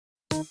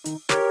The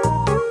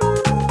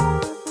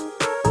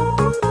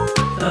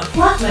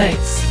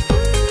Flatmates.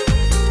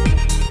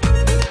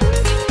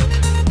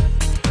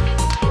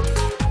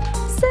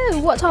 So,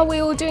 what are we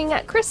all doing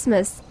at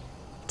Christmas?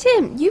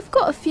 Tim, you've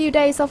got a few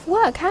days off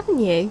work, haven't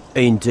you?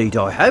 Indeed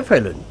I have,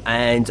 Helen,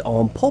 and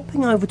I'm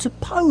popping over to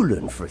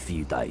Poland for a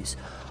few days.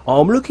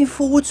 I'm looking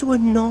forward to a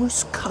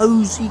nice,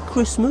 cosy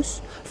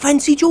Christmas.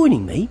 Fancy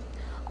joining me?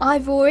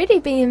 I've already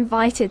been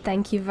invited,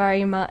 thank you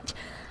very much.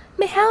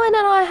 Michael and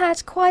I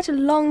had quite a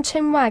long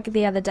chinwag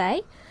the other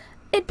day.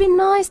 It'd be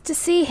nice to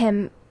see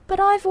him, but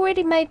I've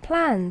already made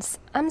plans.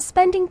 I'm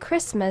spending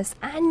Christmas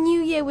and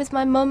New Year with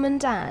my mum and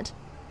dad.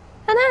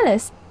 And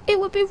Alice, it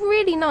would be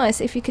really nice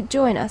if you could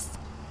join us.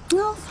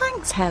 Oh,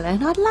 thanks,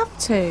 Helen. I'd love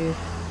to.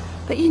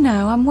 But you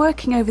know, I'm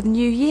working over the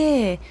New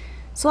Year,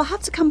 so I'll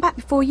have to come back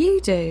before you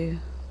do.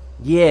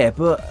 Yeah,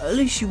 but at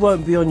least you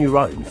won't be on your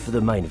own for the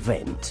main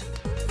event.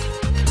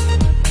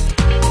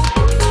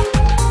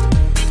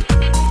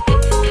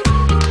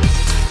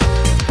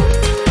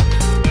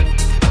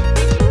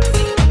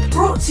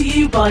 Brought to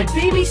you by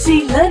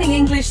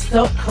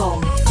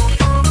bbclearningenglish.com.